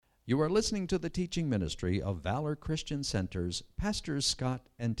You are listening to the teaching ministry of Valor Christian Center's Pastors Scott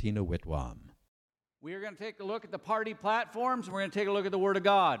and Tina Whitwam. We are going to take a look at the party platforms, and we're going to take a look at the Word of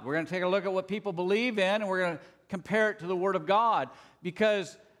God. We're going to take a look at what people believe in, and we're going to compare it to the Word of God.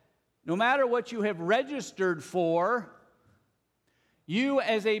 Because no matter what you have registered for, you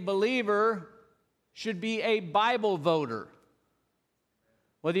as a believer should be a Bible voter.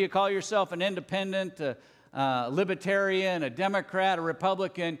 Whether you call yourself an independent, a libertarian, a Democrat, a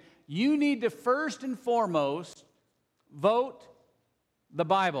Republican, you need to first and foremost vote the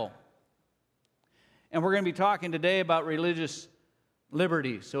Bible. And we're going to be talking today about religious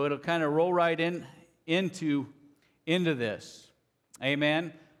liberty, so it'll kind of roll right into this.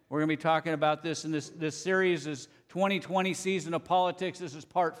 Amen. We're going to be talking about this, and this series is 2020 Season of Politics. This is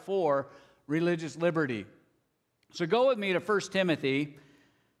part 4, religious liberty. So go with me to 1 Timothy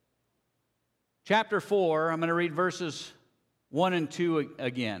chapter 4. I'm going to read verses 1 and 2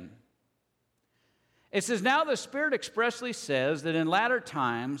 again. It says, "Now the Spirit expressly says that in latter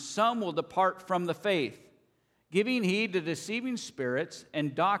times some will depart from the faith, giving heed to deceiving spirits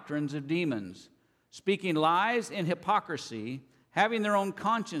and doctrines of demons, speaking lies in hypocrisy, having their own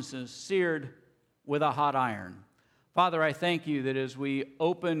consciences seared with a hot iron." Father, I thank you that as we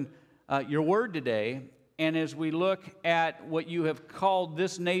open your word today, and as we look at what you have called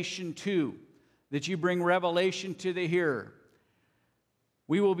this nation to, that you bring revelation to the hearer.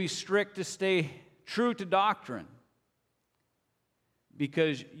 We will be strict to stay true to doctrine,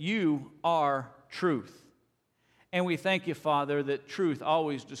 because you are truth. And we thank you, Father, that truth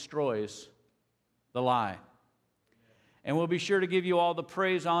always destroys the lie. And we'll be sure to give you all the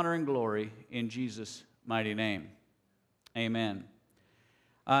praise, honor, and glory in Jesus' mighty name. Amen.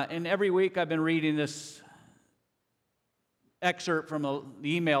 And every week I've been reading this excerpt from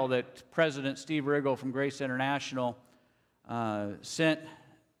the email that President Steve Riggle from Grace International sent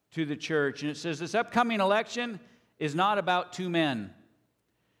to the church. And it says, this upcoming election is not about two men.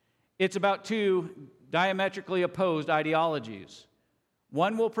 It's about two diametrically opposed ideologies.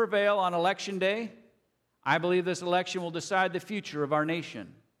 One will prevail on election day. I believe this election will decide the future of our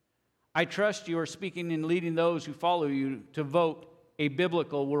nation. I trust you are speaking and leading those who follow you to vote a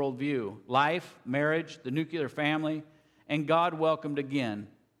biblical worldview: life, marriage, the nuclear family, and God welcomed again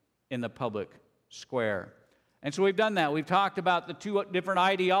in the public square. And so we've done that. We've talked about the two different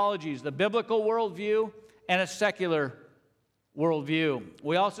ideologies, the biblical worldview and a secular worldview.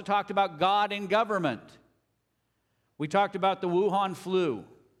 We also talked about God in government. We talked about the Wuhan flu,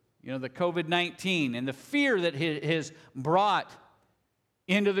 the COVID-19, and the fear that it has brought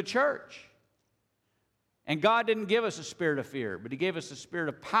into the church. And God didn't give us a spirit of fear, but He gave us a spirit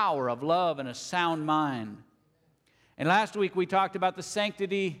of power, of love, and a sound mind. And last week we talked about the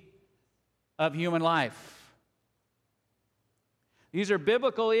sanctity of human life. These are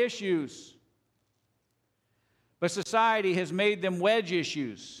biblical issues, but society has made them wedge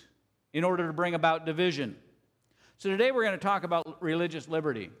issues in order to bring about division. So today we're going to talk about religious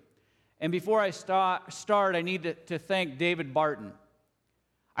liberty. And before I start, I need to thank David Barton.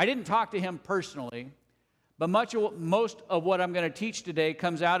 I didn't talk to him personally, but most of what I'm going to teach today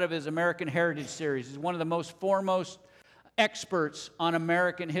comes out of his American Heritage series. He's one of the most foremost experts on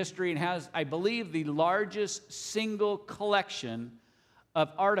American history and has, I believe, the largest single collection of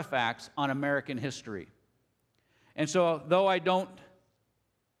artifacts on American history. And so, though I don't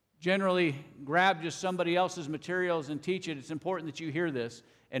generally grab just somebody else's materials and teach it, it's important that you hear this,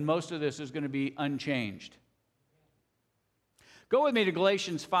 and most of this is going to be unchanged. Go with me to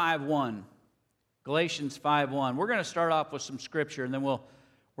Galatians 5:1. Galatians 5:1. We're going to start off with some scripture, and then we're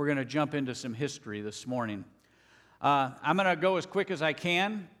going to jump into some history this morning. I'm going to go as quick as I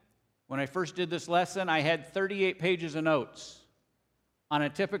can. When I first did this lesson, I had 38 pages of notes. On a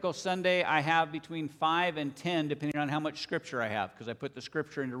typical Sunday, I have between 5 and 10, depending on how much scripture I have, because I put the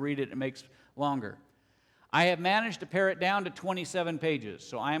scripture in to read it, it makes longer. I have managed to pare it down to 27 pages,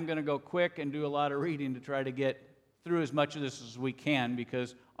 so I am going to go quick and do a lot of reading to try to get through as much of this as we can,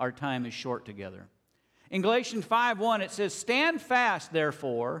 because our time is short together. In Galatians 5:1, it says, "Stand fast,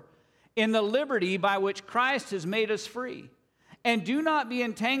 therefore, in the liberty by which Christ has made us free, and do not be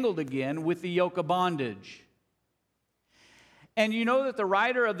entangled again with the yoke of bondage." And you know that the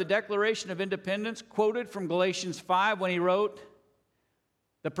writer of the Declaration of Independence quoted from Galatians 5 when he wrote,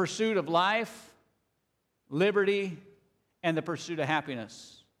 "The pursuit of life, liberty, and the pursuit of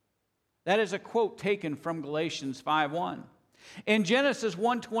happiness." That is a quote taken from Galatians 5:1. In Genesis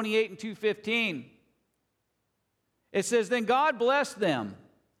 1:28 and 2:15, it says, "Then God blessed them,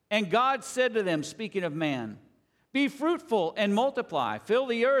 and God said to them," speaking of man, Be fruitful and multiply. Fill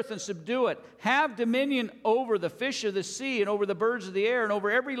the earth and subdue it. Have dominion over the fish of the sea and over the birds of the air and over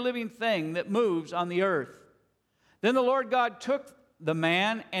every living thing that moves on the earth. Then the Lord God took the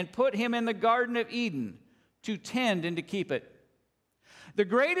man and put him in the Garden of Eden to tend and to keep it. The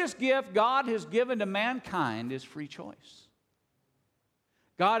greatest gift God has given to mankind is free choice.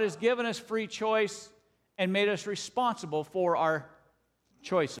 God has given us free choice and made us responsible for our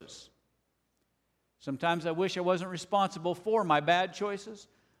choices. Sometimes I wish I wasn't responsible for my bad choices,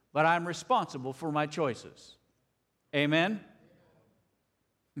 but I'm responsible for my choices. Amen?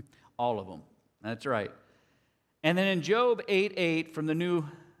 All of them. That's right. And then in Job 8:8 from the New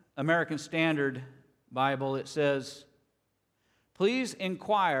American Standard Bible, it says, "Please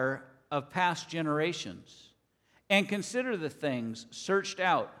inquire of past generations and consider the things searched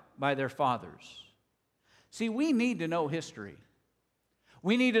out by their fathers." See, we need to know history.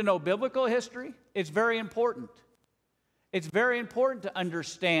 We need to know biblical history. It's very important. It's very important to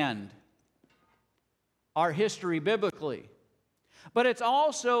understand our history biblically. But it's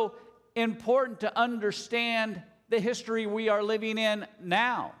also important to understand the history we are living in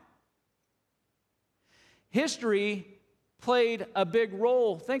now. History played a big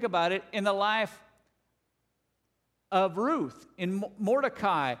role, think about it, in the life of Ruth, in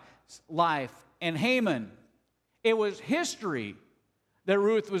Mordecai's life, and Haman. It was history that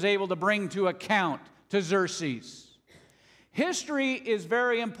Ruth was able to bring to account to Xerxes. History is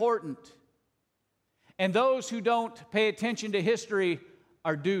very important, and those who don't pay attention to history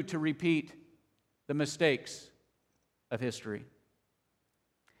are due to repeat the mistakes of history.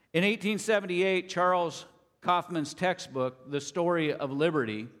 In 1878, Charles Kaufman's textbook, The Story of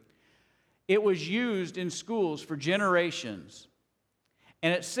Liberty, it was used in schools for generations.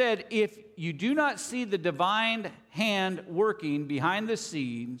 And it said, if you do not see the divine hand working behind the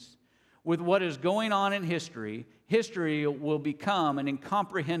scenes with what is going on in history, history will become an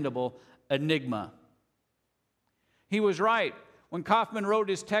incomprehensible enigma. He was right. When Kaufman wrote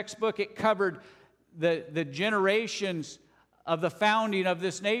his textbook, it covered the generations of the founding of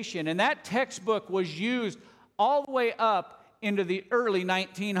this nation. And that textbook was used all the way up into the early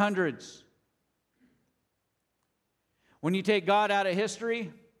 1900s. When you take God out of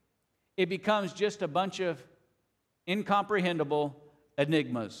history, it becomes just a bunch of incomprehensible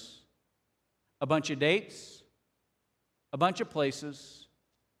enigmas. A bunch of dates, a bunch of places,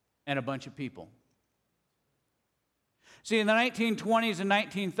 and a bunch of people. See, in the 1920s and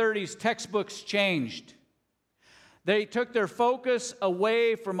 1930s, textbooks changed. They took their focus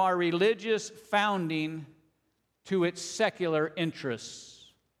away from our religious founding to its secular interests.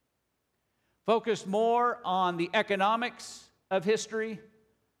 Focused more on the economics of history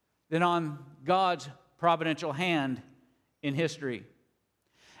than on God's providential hand in history.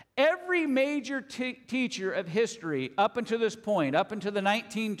 Every major teacher of history up until this point, up until the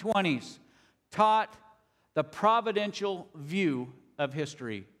 1920s, taught the providential view of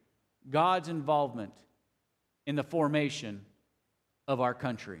history, God's involvement in the formation of our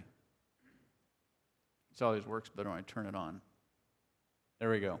country. This always works better when I turn it on. There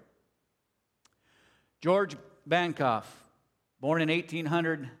we go. George Bancroft, born in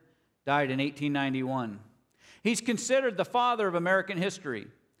 1800, died in 1891. He's considered the father of American history.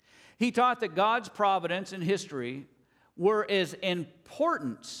 He taught that God's providence and history were as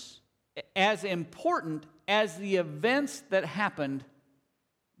important as the events that happened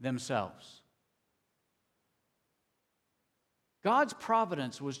themselves. God's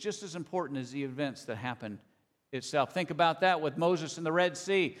providence was just as important as the events that happened itself. Think about that with Moses in the Red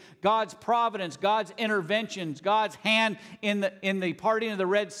Sea. God's providence, God's interventions, God's hand in the parting of the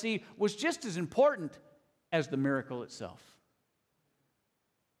Red Sea was just as important as the miracle itself.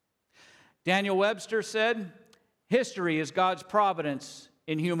 Daniel Webster said, "History is God's providence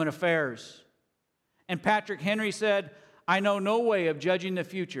in human affairs." And Patrick Henry said, "I know no way of judging the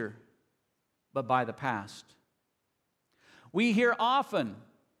future but by the past." We hear often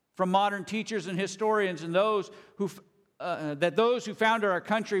from modern teachers and historians and those who founded our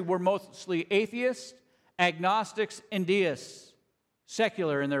country were mostly atheists, agnostics, and deists,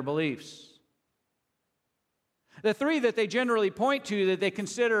 secular in their beliefs. The three that they generally point to that they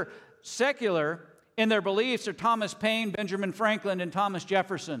consider secular in their beliefs are Thomas Paine, Benjamin Franklin, and Thomas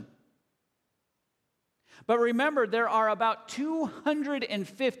Jefferson. But remember, there are about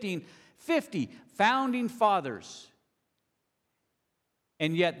 250 founding fathers,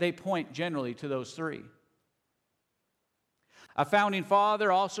 and yet they point generally to those three. A founding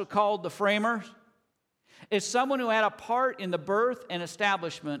father, also called the framer, is someone who had a part in the birth and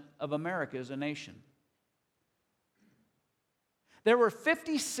establishment of America as a nation. There were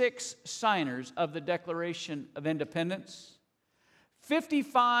 56 signers of the Declaration of Independence,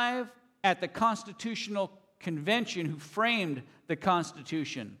 55 at the Constitutional Convention who framed the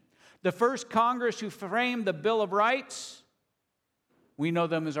Constitution. The first Congress who framed the Bill of Rights, we know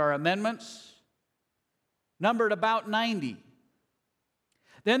them as our amendments, numbered about 90.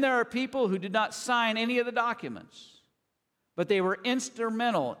 Then there are people who did not sign any of the documents, but they were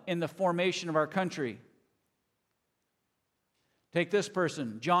instrumental in the formation of our country. Take this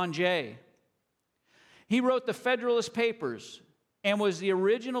person, John Jay. He wrote the Federalist Papers and was the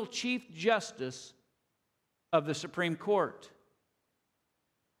original Chief Justice of the Supreme Court.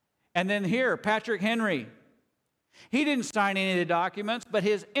 And then here, Patrick Henry. He didn't sign any of the documents, but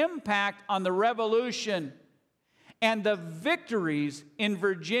his impact on the Revolution and the victories in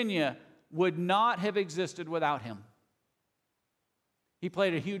Virginia would not have existed without him. He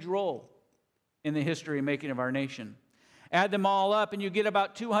played a huge role in the history making of our nation. Add them all up, and you get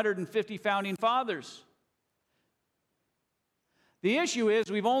about 250 founding fathers. The issue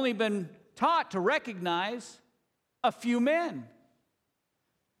is we've only been taught to recognize a few men.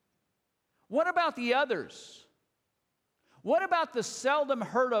 What about the others? What about the seldom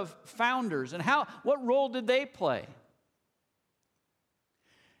heard of founders, and what role did they play?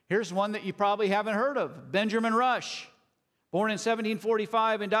 Here's one that you probably haven't heard of, Benjamin Rush, born in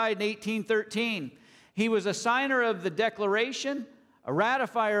 1745 and died in 1813. He was a signer of the Declaration, a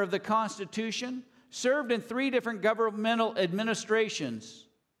ratifier of the Constitution, served in 3 different governmental administrations.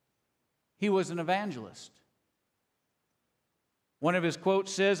 He was an evangelist. One of his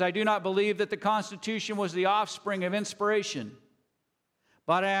quotes says, "I do not believe that the Constitution was the offspring of inspiration,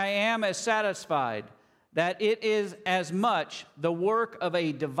 but I am as satisfied that it is as much the work of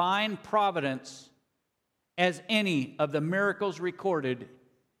a divine providence as any of the miracles recorded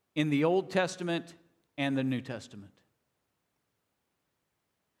in the Old Testament and the New Testament."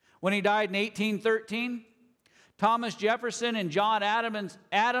 When he died in 1813, Thomas Jefferson and John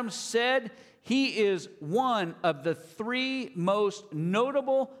Adams said he is one of the 3 most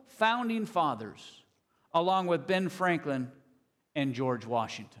notable founding fathers, along with Ben Franklin and George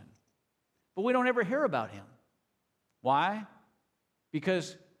Washington. But we don't ever hear about him. Why?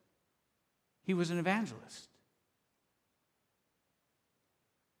 Because he was an evangelist.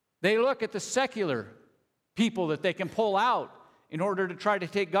 They look at the secular people that they can pull out in order to try to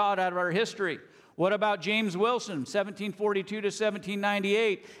take God out of our history. What about James Wilson, 1742 to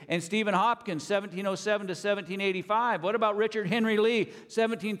 1798, and Stephen Hopkins, 1707 to 1785? What about Richard Henry Lee,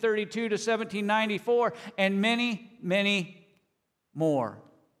 1732 to 1794, and many, many more?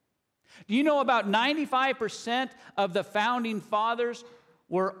 Do you know about 95% of the founding fathers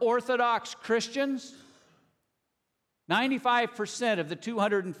were Orthodox Christians? 95% of the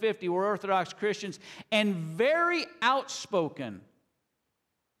 250 were Orthodox Christians and very outspoken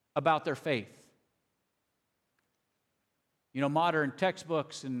about their faith. You know, modern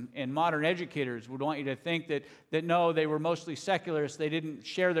textbooks and modern educators would want you to think that no, they were mostly secularists. They didn't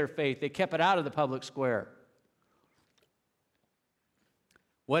share their faith. They kept it out of the public square.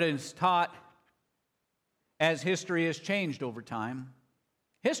 What is taught as history has changed over time.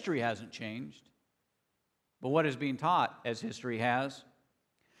 History hasn't changed, but what is being taught as history has.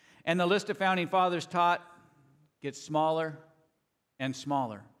 And the list of founding fathers taught gets smaller and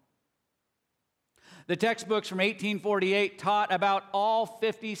smaller. The textbooks from 1848 taught about all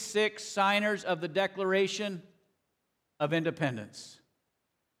 56 signers of the Declaration of Independence.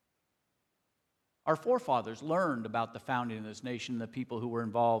 Our forefathers learned about the founding of this nation, the people who were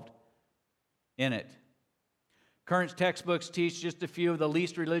involved in it. Current textbooks teach just a few of the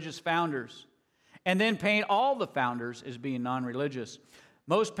least religious founders, and then paint all the founders as being non-religious.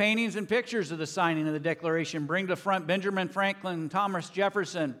 Most paintings and pictures of the signing of the Declaration bring to front Benjamin Franklin and Thomas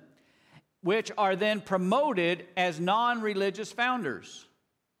Jefferson, which are then promoted as non-religious founders,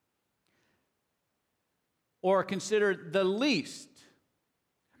 or considered the least.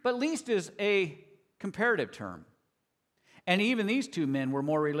 But least is a comparative term. And even these 2 men were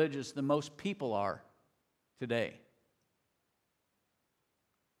more religious than most people are today.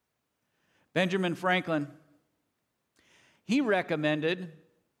 Benjamin Franklin, he recommended,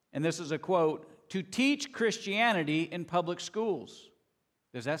 and this is a quote, to teach Christianity in public schools.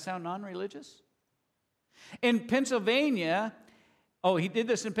 Does that sound non-religious? In Pennsylvania, he did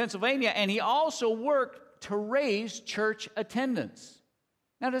this in Pennsylvania, and he also worked to raise church attendance.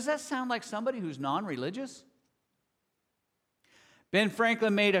 Now, does that sound like somebody who's non-religious? Ben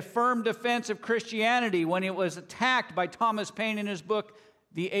Franklin made a firm defense of Christianity when it was attacked by Thomas Paine in his book,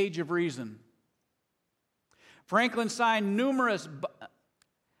 The Age of Reason. Franklin signed numerous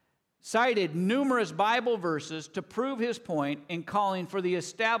cited numerous Bible verses to prove his point in calling for the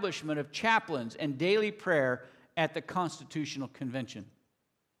establishment of chaplains and daily prayer at the Constitutional Convention.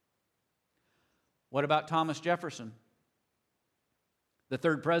 What about Thomas Jefferson, the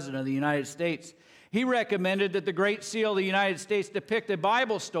third president of the United States? He recommended that the Great Seal of the United States depict a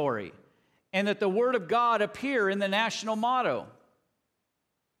Bible story and that the Word of God appear in the national motto.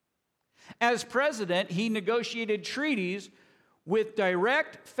 As president, he negotiated treaties with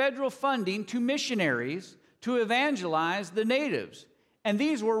direct federal funding to missionaries to evangelize the natives, and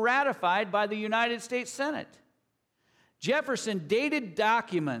these were ratified by the United States Senate. Jefferson dated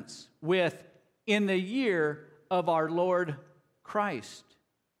documents with "in the year of our Lord Christ."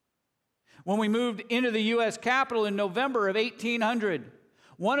 When we moved into the U.S. Capitol in November of 1800,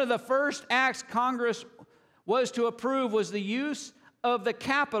 one of the first acts Congress was to approve was the use of the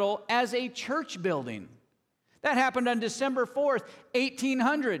Capitol as a church building. That happened on December 4th,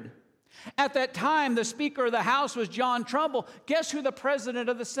 1800. At that time, the Speaker of the House was John Trumbull. Guess who the President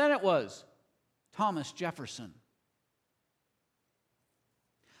of the Senate was? Thomas Jefferson.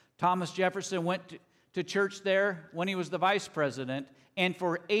 Thomas Jefferson went to church there when he was the vice president, and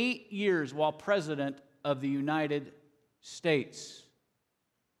for 8 years while president of the United States.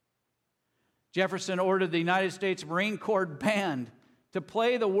 Jefferson ordered the United States Marine Corps Band to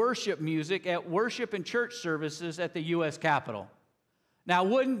play the worship music at worship and church services at the U.S. Capitol. Now,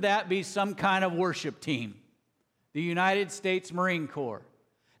 wouldn't that be some kind of worship team? The United States Marine Corps.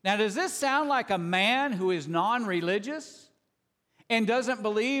 Now, does this sound like a man who is non-religious and doesn't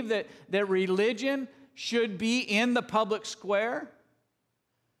believe that religion should be in the public square?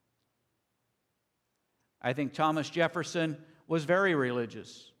 I think Thomas Jefferson was very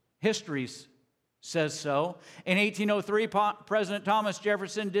religious. History says so. In 1803, President Thomas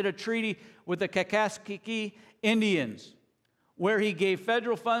Jefferson did a treaty with the Kaskaskia Indians, where he gave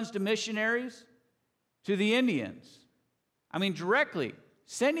federal funds to missionaries to the Indians. I mean, directly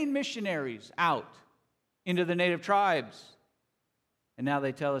sending missionaries out into the native tribes. And now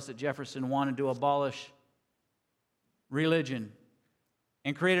they tell us that Jefferson wanted to abolish religion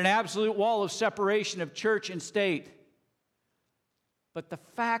and create an absolute wall of separation of church and state. But the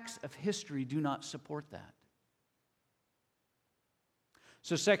facts of history do not support that.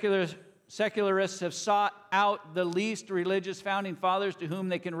 So secularists have sought out the least religious founding fathers to whom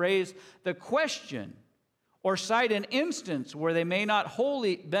they can raise the question or cite an instance where they may not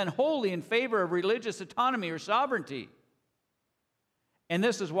been wholly in favor of religious autonomy or sovereignty. And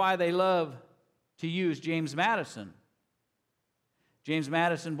this is why they love to use James Madison. James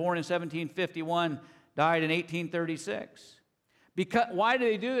Madison, born in 1751, died in 1836. Why do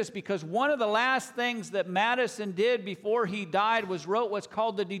they do this? Because one of the last things that Madison did before he died was wrote what's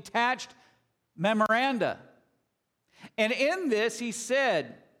called the Detached Memoranda. And in this he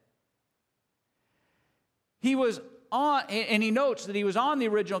said, he was on, and he notes that he was on the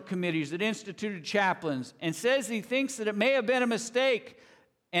original committees that instituted chaplains, and says he thinks that it may have been a mistake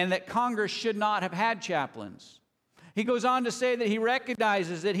and that Congress should not have had chaplains. He goes on to say that he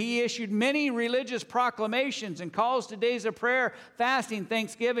recognizes that he issued many religious proclamations and calls to days of prayer, fasting,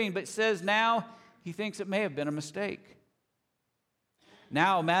 thanksgiving, but says now he thinks it may have been a mistake.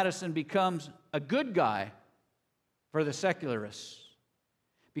 Now Madison becomes a good guy for the secularists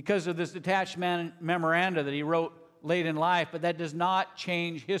because of this detached memoranda that he wrote late in life, but that does not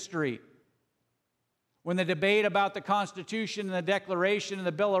change history. When the debate about the Constitution and the Declaration and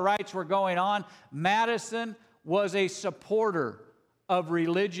the Bill of Rights were going on, Madison was a supporter of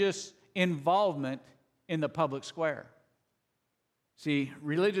religious involvement in the public square. See,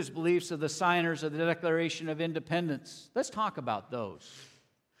 religious beliefs of the signers of the Declaration of Independence. Let's talk about those.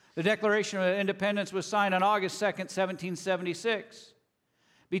 The Declaration of Independence was signed on August 2nd, 1776.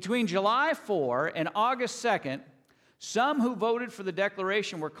 Between July 4 and August 2nd, some who voted for the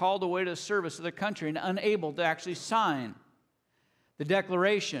Declaration were called away to the service of their country and unable to actually sign the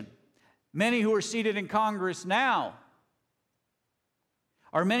Declaration. Many who are seated in Congress now,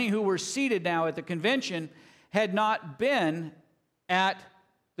 or many who were seated now at the convention, had not been at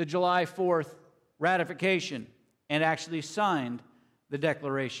the July 4th ratification and actually signed the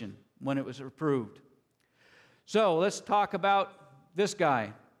Declaration when it was approved. So let's talk about this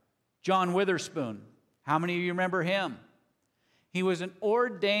guy, John Witherspoon. How many of you remember him? He was an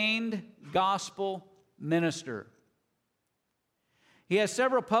ordained gospel minister. He has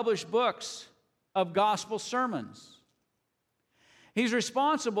several published books of gospel sermons. He's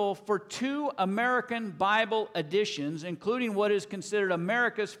responsible for 2 American Bible editions, including what is considered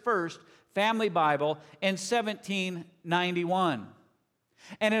America's first family Bible in 1791.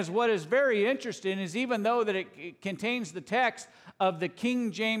 And what is very interesting is even though that it contains the text of the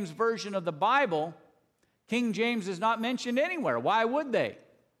King James Version of the Bible, King James is not mentioned anywhere. Why would they?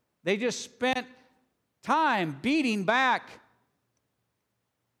 They just spent time beating back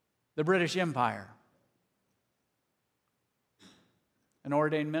the British Empire. An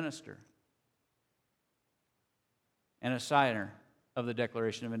ordained minister and a signer of the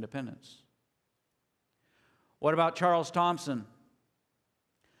Declaration of Independence. What about Charles Thomson?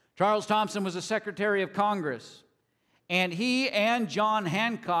 Charles Thomson was a Secretary of Congress, and he and John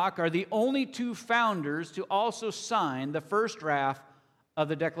Hancock are the only two founders to also sign the first draft of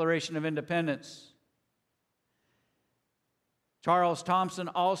the Declaration of Independence. Charles Thomson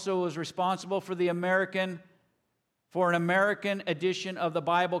also was responsible for an American edition of the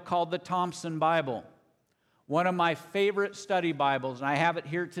Bible called the Thompson Bible. One of my favorite study Bibles, and I have it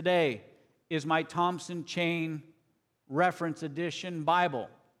here today, is my Thompson Chain Reference Edition Bible.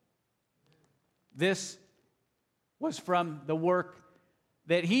 This was from the work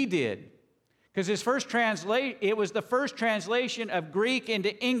that he did. Because it was the first translation of Greek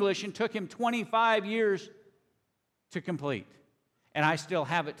into English and took him 25 years to complete. And I still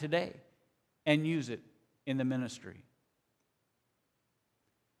have it today and use it in the ministry.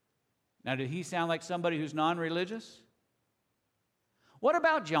 Now, did he sound like somebody who's non-religious? What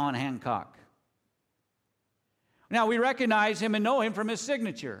about John Hancock? Now, we recognize him and know him from his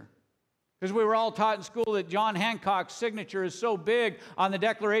signature, because we were all taught in school that John Hancock's signature is so big on the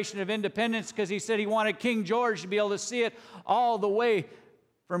Declaration of Independence because he said he wanted King George to be able to see it all the way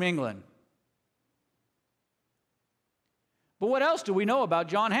from England. But what else do we know about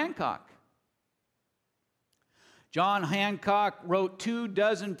John Hancock? John Hancock wrote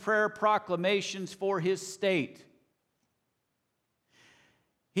 24 prayer proclamations for his state.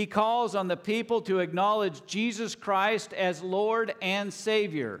 He calls on the people to acknowledge Jesus Christ as Lord and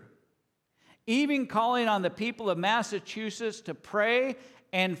Savior, even calling on the people of Massachusetts to pray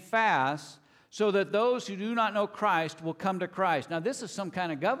and fast so that those who do not know Christ will come to Christ. Now, this is some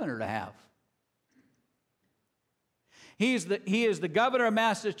kind of governor to have. He is the governor of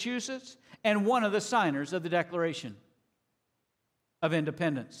Massachusetts and one of the signers of the Declaration of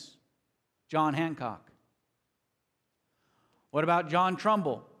Independence, John Hancock. What about John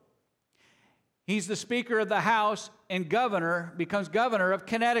Trumbull? He's the Speaker of the House and becomes governor of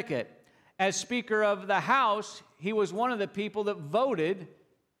Connecticut. As Speaker of the House, he was one of the people that voted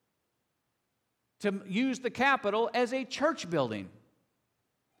to use the Capitol as a church building.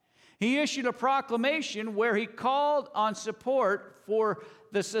 He issued a proclamation where he called on support for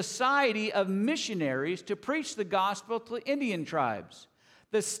the Society of Missionaries to preach the gospel to Indian tribes,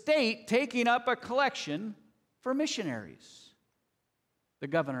 the state taking up a collection for missionaries. The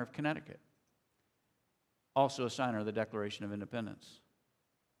governor of Connecticut, also a signer of the Declaration of Independence.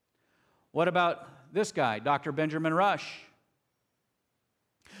 What about this guy, Dr. Benjamin Rush?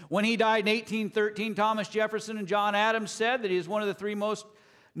 When he died in 1813, Thomas Jefferson and John Adams said that he is one of the three most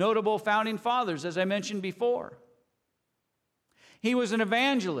notable founding fathers, as I mentioned before. He was an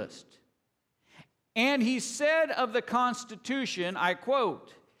evangelist. And he said of the Constitution, I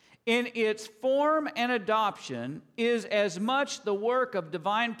quote, "In its form and adoption is as much the work of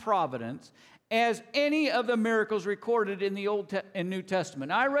divine providence as any of the miracles recorded in the Old and New Testament."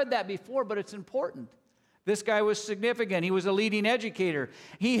 Now, I read that before, but it's important. This guy was significant. He was a leading educator.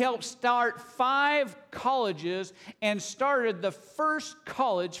 He helped start 5 colleges and started the first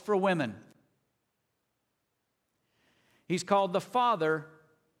college for women. He's called the father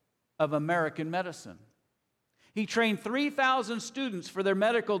of American medicine. He trained 3,000 students for their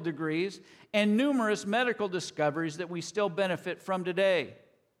medical degrees and numerous medical discoveries that we still benefit from today.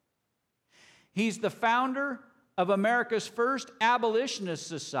 He's the founder of America's first abolitionist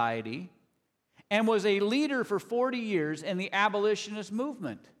society and was a leader for 40 years in the abolitionist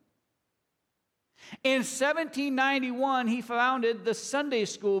movement. In 1791, he founded the Sunday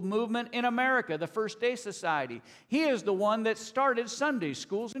School movement in America, the First Day Society. He is the one that started Sunday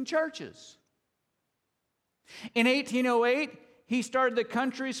schools and churches. In 1808, he started the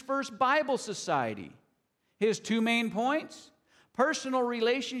country's first Bible Society. His 2 main points: personal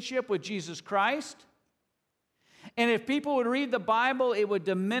relationship with Jesus Christ, and if people would read the Bible, it would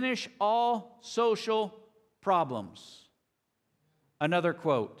diminish all social problems. Another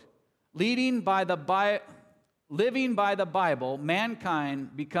quote: living by the Bible,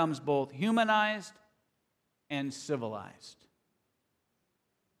 mankind becomes both humanized and civilized.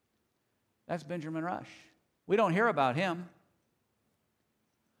 That's Benjamin Rush. We don't hear about him.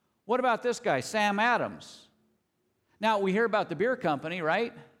 What about this guy, Sam Adams? Now, we hear about the beer company,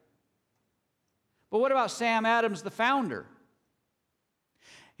 right? But what about Sam Adams, the founder?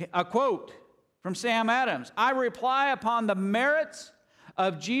 A quote: from Sam Adams. I rely upon the merits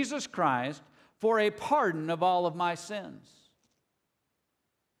of Jesus Christ for a pardon of all of my sins.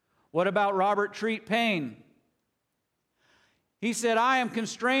 What about Robert Treat Paine? He said, I am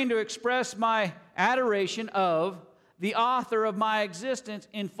constrained to express my adoration of the author of my existence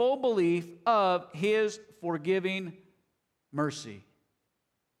in full belief of his forgiving mercy.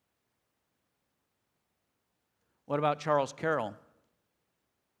 What about Charles Carroll?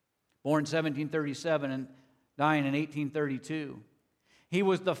 Born 1737 and dying in 1832. He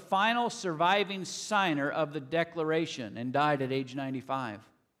was the final surviving signer of the Declaration and died at age 95.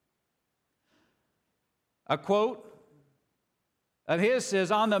 A quote of his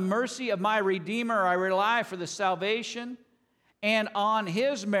says, on the mercy of my Redeemer I rely for the salvation, and on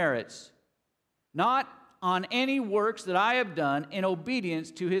his merits, not on any works that I have done in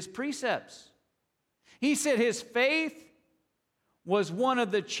obedience to his precepts. He said his faith was one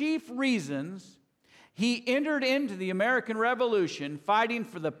of the chief reasons he entered into the American Revolution, fighting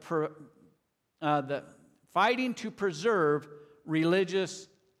to preserve religious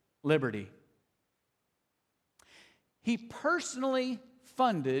liberty. He personally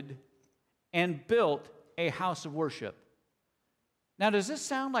funded and built a house of worship. Now, does this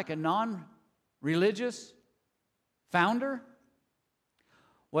sound like a non-religious founder?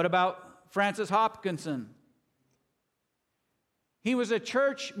 What about Francis Hopkinson? He was a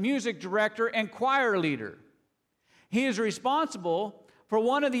church music director and choir leader. He is responsible for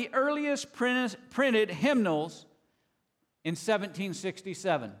one of the earliest printed hymnals in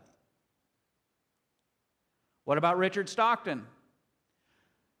 1767. What about Richard Stockton?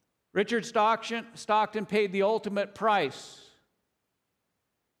 Richard Stockton paid the ultimate price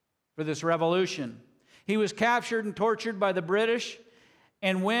for this revolution. He was captured and tortured by the British,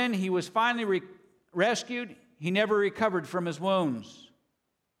 and when he was finally rescued, he never recovered from his wounds.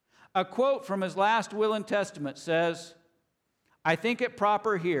 A quote from his last will and testament says, I think it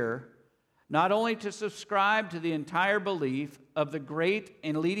proper here not only to subscribe to the entire belief of the great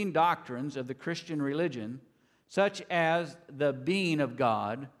and leading doctrines of the Christian religion, such as the being of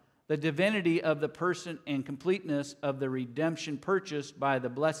God, the divinity of the person and completeness of the redemption purchased by the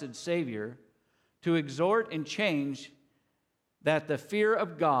blessed Savior, to exhort and change that the fear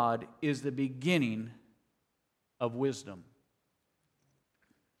of God is the beginning of wisdom.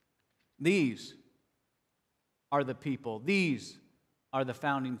 These are the people, these are the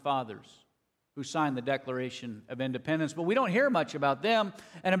founding fathers who signed the Declaration of Independence. But we don't hear much about them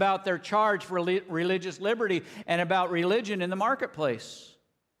and about their charge for religious liberty and about religion in the marketplace.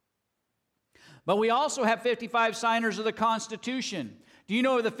 But we also have 55 signers of the Constitution. Do you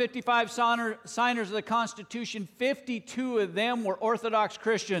know of the 55 signers of the Constitution, 52 of them were Orthodox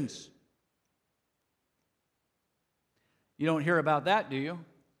Christians? You don't hear about that, do you?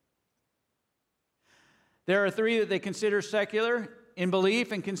 There are 3 that they consider secular in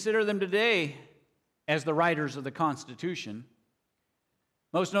belief and consider them today as the writers of the Constitution.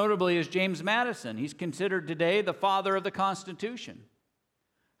 Most notably is James Madison. He's considered today the father of the Constitution.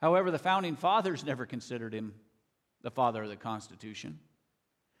 However, the founding fathers never considered him the father of the Constitution.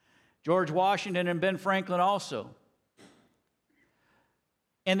 George Washington and Ben Franklin also.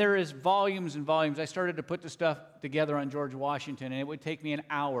 And there is volumes and volumes. I started to put the stuff together on George Washington, and it would take me an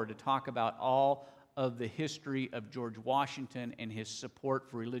hour to talk about all of the history of George Washington and his support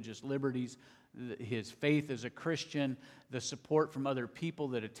for religious liberties, his faith as a Christian, the support from other people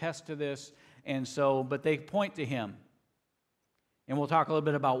that attest to this. And so, but they point to him. And we'll talk a little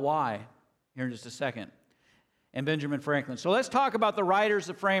bit about why here in just a second. And Benjamin Franklin. So let's talk about the writers,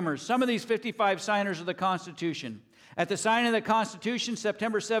 the framers, some of these 55 signers of the Constitution. At the signing of the Constitution,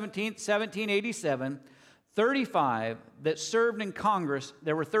 September 17th, 1787, 35 that served in Congress,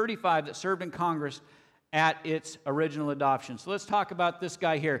 there were 35 that served in Congress at its original adoption. So let's talk about this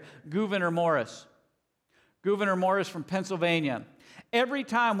guy here, Gouverneur Morris. Gouverneur Morris from Pennsylvania. Every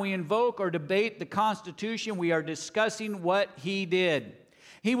time we invoke or debate the Constitution, we are discussing what he did.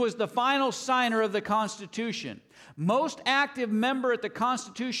 He was the final signer of the Constitution. Most active member at the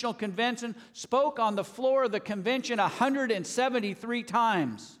Constitutional Convention, spoke on the floor of the convention 173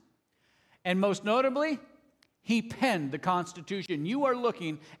 times. And most notably, he penned the Constitution. You are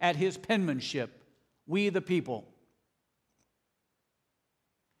looking at his penmanship, we the people.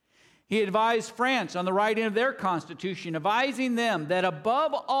 He advised France on the writing of their Constitution, advising them that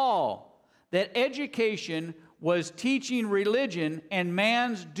above all, that education was teaching religion and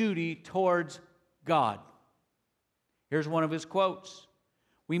man's duty towards God. Here's one of his quotes.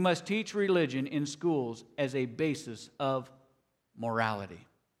 We must teach religion in schools as a basis of morality.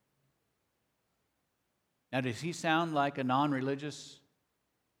 Now, does he sound like a non-religious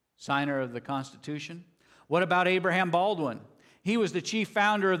signer of the Constitution. What about Abraham Baldwin? He was the chief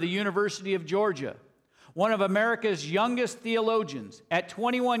founder of the University of Georgia, one of America's youngest theologians. At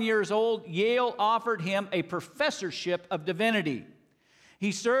 21 years old, Yale offered him a professorship of divinity.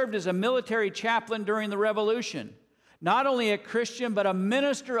 He served as a military chaplain during the Revolution, not only a Christian, but a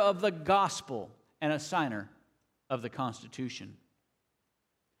minister of the gospel and a signer of the Constitution.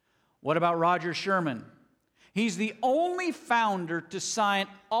 What about Roger Sherman? He's the only founder to sign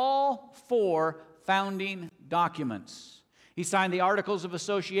all 4 founding documents. He signed the Articles of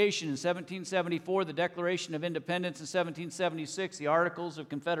Association in 1774, the Declaration of Independence in 1776, the Articles of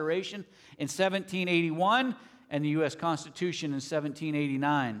Confederation in 1781, and the U.S. Constitution in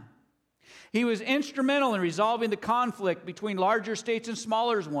 1789. He was instrumental in resolving the conflict between larger states and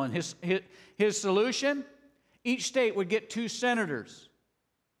smaller ones. His solution? Each state would get 2 senators.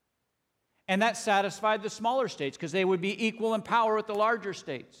 And that satisfied the smaller states because they would be equal in power with the larger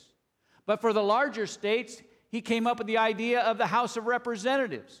states. But for the larger states, he came up with the idea of the House of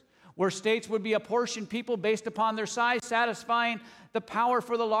Representatives, where states would be apportioned people based upon their size, satisfying the power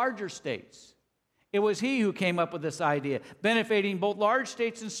for the larger states. It was he who came up with this idea, benefiting both large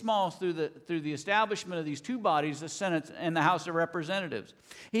states and small through the establishment of these 2 bodies, the Senate and the House of Representatives.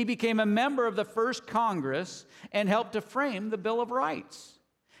 He became a member of the first Congress and helped to frame the Bill of Rights.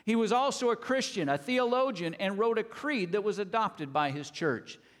 He was also a Christian, a theologian, and wrote a creed that was adopted by his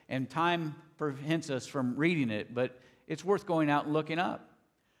church. And time prevents us from reading it, but it's worth going out and looking up.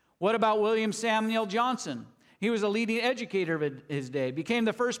 What about William Samuel Johnson? He was a leading educator of his day, became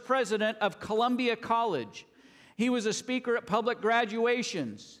the first president of Columbia College. He was a speaker at public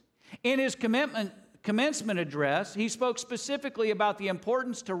graduations. In his commencement address, he spoke specifically about the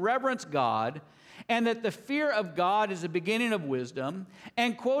importance to reverence God and that the fear of God is the beginning of wisdom,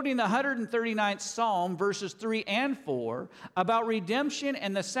 and quoting the 139th Psalm, verses 3 and 4, about redemption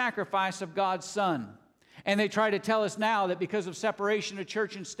and the sacrifice of God's Son. And they try to tell us now that because of separation of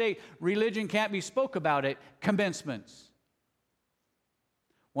church and state, religion can't be spoke about at commencements.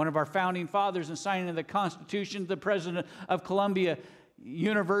 One of our founding fathers in signing of the Constitution, the president of Columbia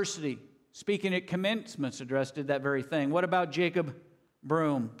University, speaking at commencements address, did that very thing. What about Jacob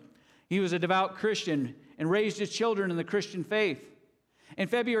Broome? He was a devout Christian and raised his children in the Christian faith. In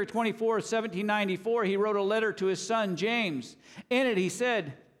February 24, 1794, he wrote a letter to his son, James. In it, he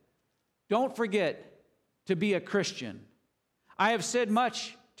said, "Don't forget to be a Christian. I have said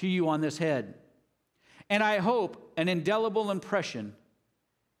much to you on this head, and I hope an indelible impression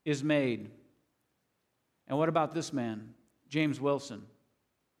is made." And what about this man, James Wilson?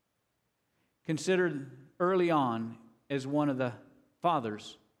 Considered early on as one of the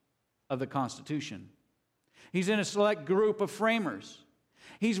fathers of the Constitution. He's in a select group of framers.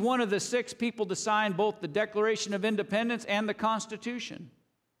 He's one of the 6 people to sign both the Declaration of Independence and the Constitution.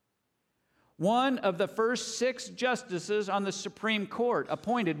 One of the first 6 justices on the Supreme Court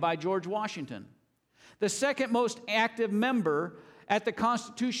appointed by George Washington. The second most active member at the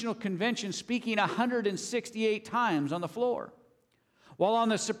Constitutional Convention, speaking 168 times on the floor. While on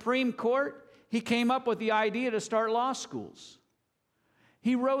the Supreme Court, he came up with the idea to start law schools.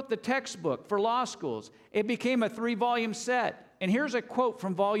 He wrote the textbook for law schools. It became a 3-volume set. And here's a quote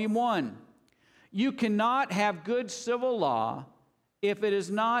from Volume 1. "You cannot have good civil law if it is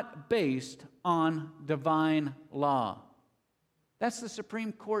not based on divine law." That's the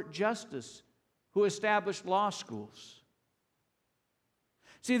Supreme Court justice who established law schools.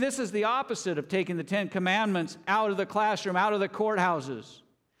 See, this is the opposite of taking the 10 Commandments out of the classroom, out of the courthouses.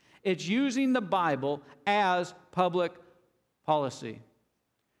 It's using the Bible as public policy.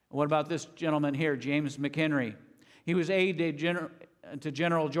 What about this gentleman here, James McHenry? He was aide to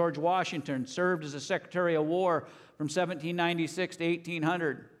General George Washington, served as a Secretary of War from 1796 to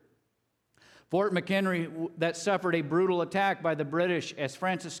 1800. Fort McHenry that suffered a brutal attack by the British, as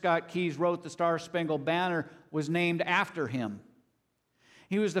Francis Scott Keyes wrote, the Star-Spangled Banner was named after him.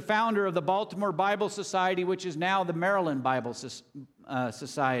 He was the founder of the Baltimore Bible Society, which is now the Maryland Bible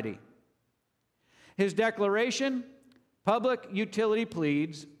Society. His declaration: "Public utility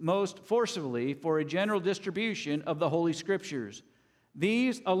pleads most forcibly for a general distribution of the Holy Scriptures.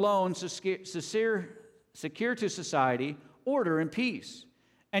 These alone secure to society order and peace,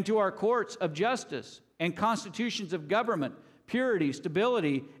 and to our courts of justice and constitutions of government purity,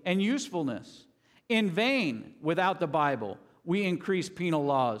 stability, and usefulness. In vain, without the Bible, we increase penal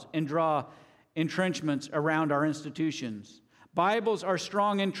laws and draw entrenchments around our institutions. Bibles are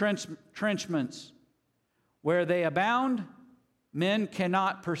strong entrenchments. Where they abound, men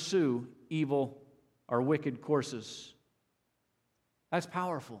cannot pursue evil or wicked courses." That's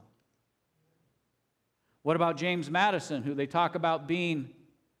powerful. What about James Madison, who they talk about being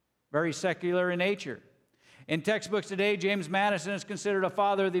very secular in nature. In textbooks today, James Madison is considered a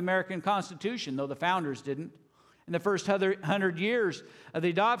father of the American Constitution, though the founders didn't. In the first 100 years of the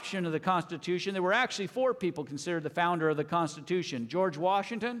adoption of the Constitution, there were actually 4 people considered the founder of the Constitution: George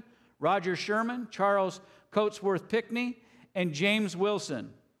Washington, Roger Sherman, Charles Cotesworth Pinckney, and James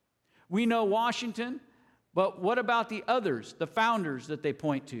Wilson. We know Washington, but what about the others, the founders that they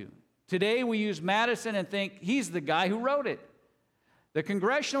point to? Today we use Madison and think he's the guy who wrote it. The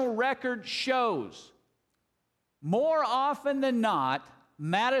congressional record shows more often than not,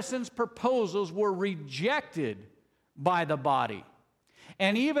 Madison's proposals were rejected by the body.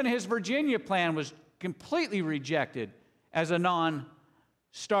 And even his Virginia plan was completely rejected as a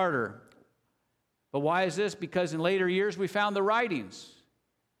non-starter. But why is this? Because in later years we found the writings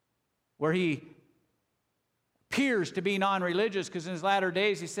where he appears to be non-religious, because in his latter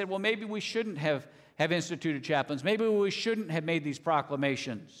days he said, well, maybe we shouldn't have instituted chaplains. Maybe we shouldn't have made these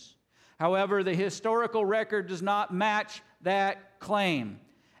proclamations. However, the historical record does not match that claim,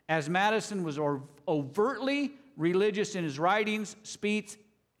 as Madison was overtly religious in his writings, speech,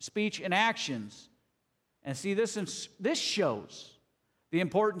 and actions. And see, this shows the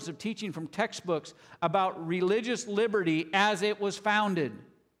importance of teaching from textbooks about religious liberty as it was founded.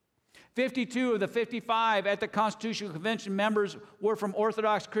 52 of the 55 at the Constitutional Convention members were from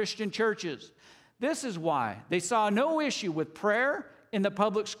Orthodox Christian churches. This is why they saw no issue with prayer in the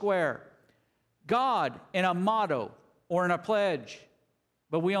public square, God in a motto or in a pledge,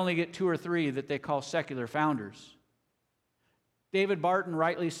 but we only get 2 or 3 that they call secular founders. David Barton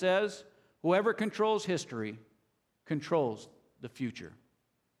rightly says, whoever controls history controls the future.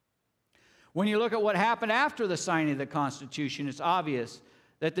 When you look at what happened after the signing of the Constitution, it's obvious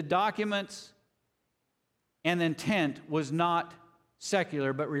that the documents and the intent was not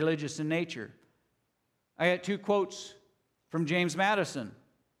secular but religious in nature. I got 2 quotes from James Madison.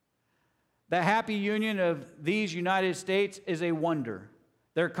 The happy union of these United States is a wonder,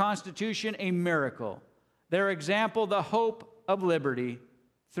 their Constitution a miracle, their example the hope of liberty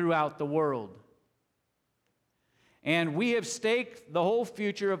throughout the world. And we have staked the whole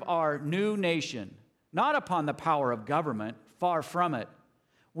future of our new nation, not upon the power of government, far from it.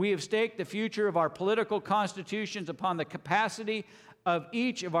 We have staked the future of our political constitutions upon the capacity of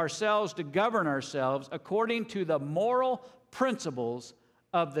each of ourselves to govern ourselves according to the moral principles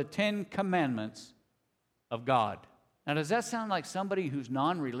of the 10 Commandments of God. Now, does that sound like somebody who's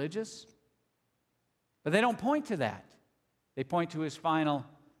non-religious? But they don't point to that. They point to his final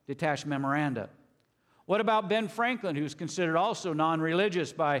detached memoranda. What about Ben Franklin, who's considered also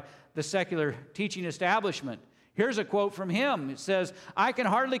non-religious by the secular teaching establishment? Here's a quote from him. It says, I can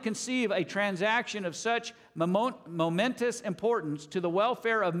hardly conceive a transaction of such momentous importance to the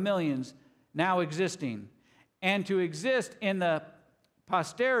welfare of millions now existing, and to exist in the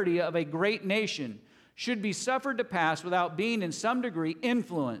posterity of a great nation should be suffered to pass without being in some degree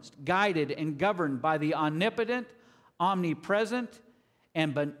influenced, guided, and governed by the omnipotent, omnipresent,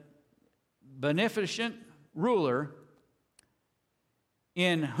 and beneficent ruler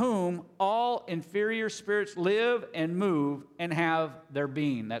in whom all inferior spirits live and move and have their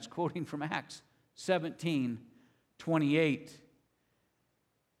being. That's quoting from Acts 17:28.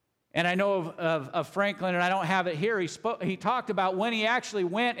 And I know of Franklin, and I don't have it here. He talked about when he actually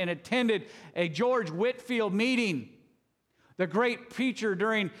went and attended a George Whitefield meeting, the great preacher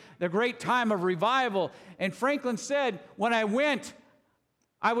during the great time of revival. And Franklin said, when I went,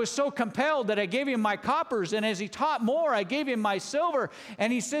 I was so compelled that I gave him my coppers, and as he taught more, I gave him my silver.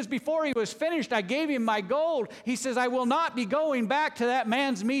 And he says, before he was finished, I gave him my gold. He says, I will not be going back to that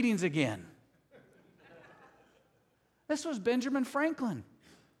man's meetings again. This was Benjamin Franklin.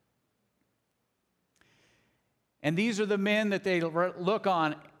 And these are the men that they look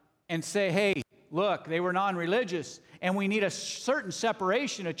on and say, hey, look, they were non-religious, and we need a certain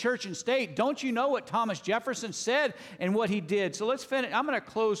separation of church and state. Don't you know what Thomas Jefferson said and what he did? So let's finish. I'm going to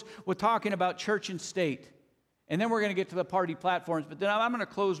close with talking about church and state, and then we're going to get to the party platforms, but then I'm going to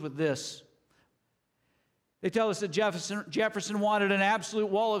close with this. They tell us that Jefferson wanted an absolute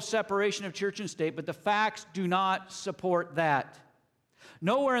wall of separation of church and state, but the facts do not support that.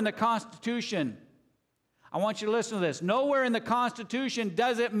 Nowhere in the Constitution, I want you to listen to this, nowhere in the Constitution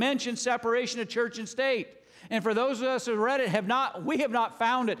does it mention separation of church and state. And for those of us who read it, we have not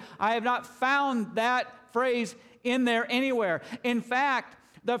found it. I have not found that phrase in there anywhere. In fact,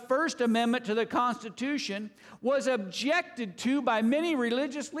 the First Amendment to the Constitution was objected to by many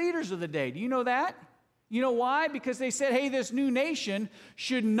religious leaders of the day. Do you know that? You know why? Because they said, hey, this new nation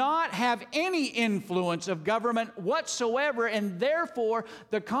should not have any influence of government whatsoever, and therefore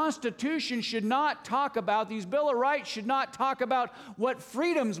the Constitution should not talk about, these Bill of Rights should not talk about what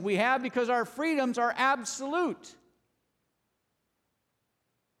freedoms we have, because our freedoms are absolute.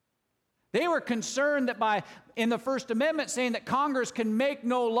 They were concerned that in the First Amendment, saying that Congress can make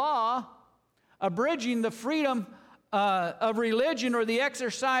no law abridging the freedom of religion or the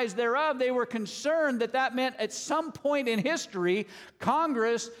exercise thereof, they were concerned that that meant at some point in history,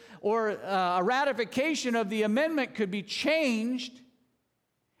 Congress or a ratification of the amendment could be changed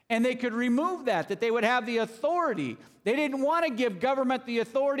and they could remove that they would have the authority. They didn't want to give government the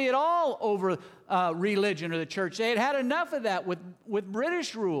authority at all over religion or the church. They had had enough of that with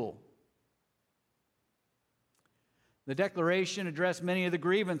British rule. The Declaration addressed many of the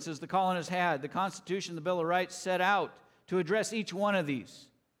grievances the colonists had. The Constitution, the Bill of Rights, set out to address each one of these.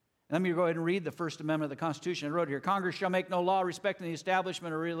 Let me go ahead and read the First Amendment of the Constitution. I wrote here, Congress shall make no law respecting the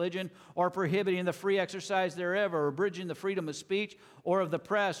establishment of religion or prohibiting the free exercise thereof or abridging the freedom of speech or of the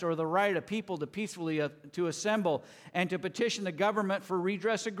press or the right of people to peacefully to assemble and to petition the government for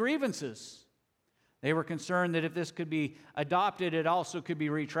redress of grievances. They were concerned that if this could be adopted, it also could be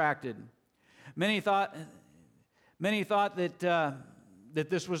retracted. Many thought that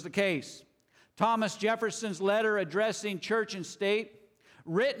this was the case. Thomas Jefferson's letter addressing church and state,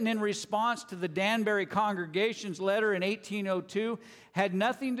 written in response to the Danbury congregation's letter in 1802, had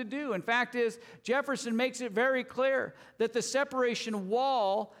nothing to do. In fact, Jefferson makes it very clear that the separation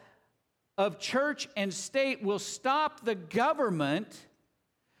wall of church and state will stop the government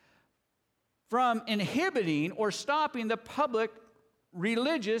from inhibiting or stopping the public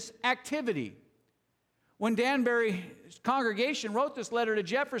religious activity. When Danbury's congregation wrote this letter to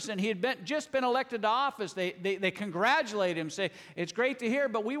Jefferson, he had just been elected to office. They congratulate him, say, it's great to hear,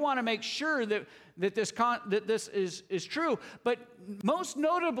 but we want to make sure that this is true. But most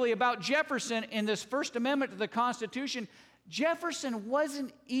notably about Jefferson in this First Amendment to the Constitution, Jefferson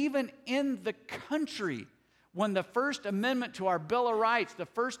wasn't even in the country when the First Amendment to our Bill of Rights, the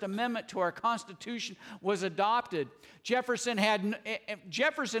First Amendment to our Constitution was adopted. Jefferson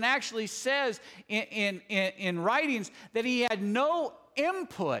actually says in writings that he had no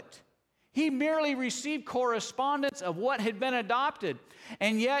input. He merely received correspondence of what had been adopted.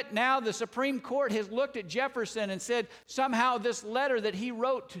 And yet now the Supreme Court has looked at Jefferson and said somehow this letter that he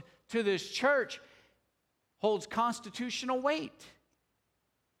wrote to this church holds constitutional weight.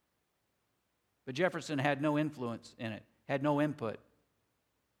 But Jefferson had no influence in it, had no input.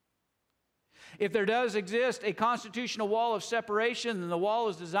 If there does exist a constitutional wall of separation, then the wall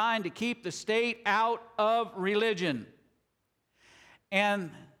is designed to keep the state out of religion.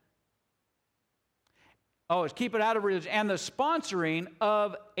 Keep it out of religion. And the sponsoring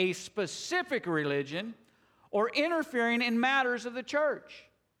of a specific religion or interfering in matters of the church.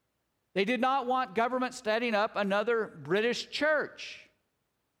 They did not want government setting up another British church.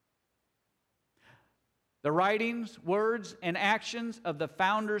 The writings, words, and actions of the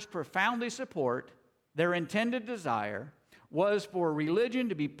founders profoundly support their intended desire was for religion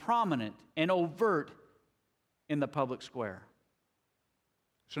to be prominent and overt in the public square.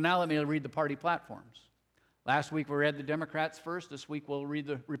 So now let me read the party platforms. Last week we read the Democrats first. This week we'll read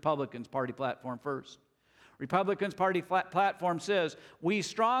the Republicans' party platform first. Republicans' party platform says, we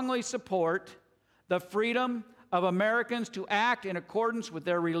strongly support the freedom of Americans to act in accordance with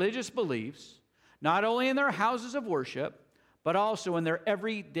their religious beliefs, not only in their houses of worship, but also in their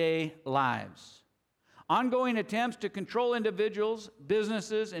everyday lives. Ongoing attempts to control individuals,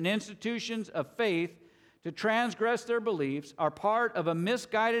 businesses, and institutions of faith to transgress their beliefs are part of a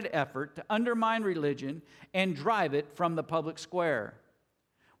misguided effort to undermine religion and drive it from the public square.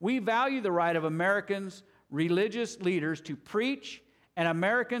 We value the right of Americans' religious leaders to preach and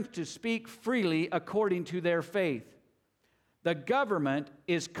Americans to speak freely according to their faith. The government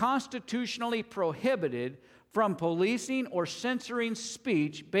is constitutionally prohibited from policing or censoring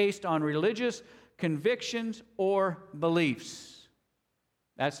speech based on religious convictions or beliefs.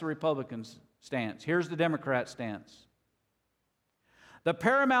 That's the Republicans' stance. Here's the Democrat stance. The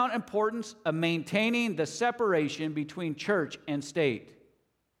paramount importance of maintaining the separation between church and state.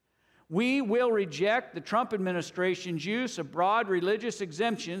 We will reject the Trump administration's use of broad religious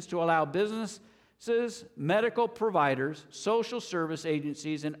exemptions to allow businesses, medical providers, social service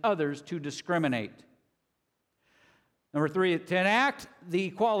agencies, and others to discriminate. Number 3, to enact the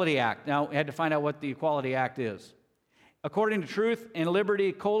Equality Act. Now, we had to find out what the Equality Act is. According to Truth and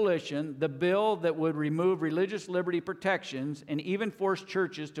Liberty Coalition, the bill that would remove religious liberty protections and even force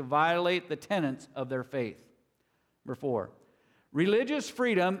churches to violate the tenets of their faith. Number 4, religious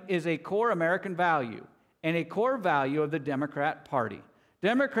freedom is a core American value. and a core value of the Democrat Party.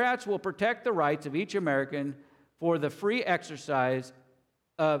 Democrats will protect the rights of each American for the free exercise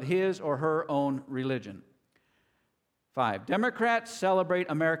of his or her own religion. 5, Democrats celebrate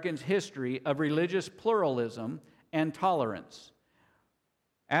Americans' history of religious pluralism and tolerance,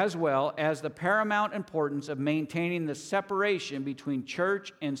 as well as the paramount importance of maintaining the separation between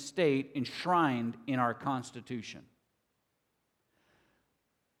church and state enshrined in our Constitution.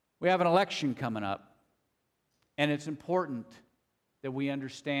 We have an election coming up, and it's important that we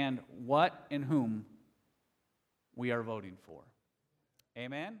understand what and whom we are voting for.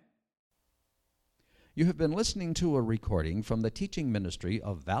 Amen? You have been listening to a recording from the teaching ministry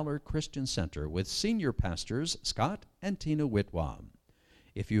of Valor Christian Center with senior pastors Scott and Tina Whitwam.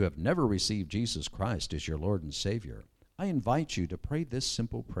 If you have never received Jesus Christ as your Lord and Savior, I invite you to pray this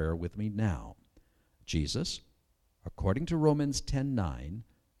simple prayer with me now. Jesus, according to Romans 10:9,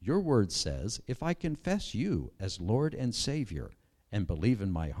 your word says, if I confess you as Lord and Savior and believe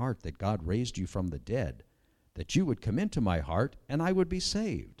in my heart that God raised you from the dead, that you would come into my heart and I would be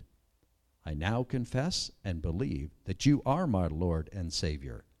saved. I now confess and believe that you are my Lord and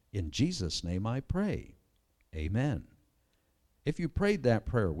Savior. In Jesus' name I pray. Amen. If you prayed that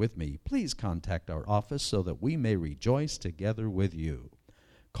prayer with me, please contact our office so that we may rejoice together with you.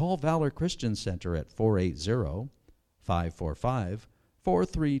 Call Valor Christian Center at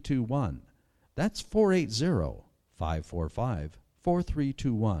 480-545-4321. That's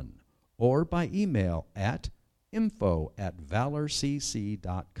 480-545-4321. Or by email at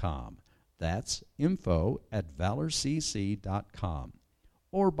info@valorcc.com. That's info@valorcc.com.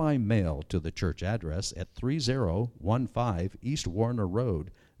 Or by mail to the church address at 3015 East Warner Road,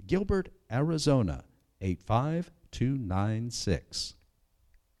 Gilbert, Arizona, 85296.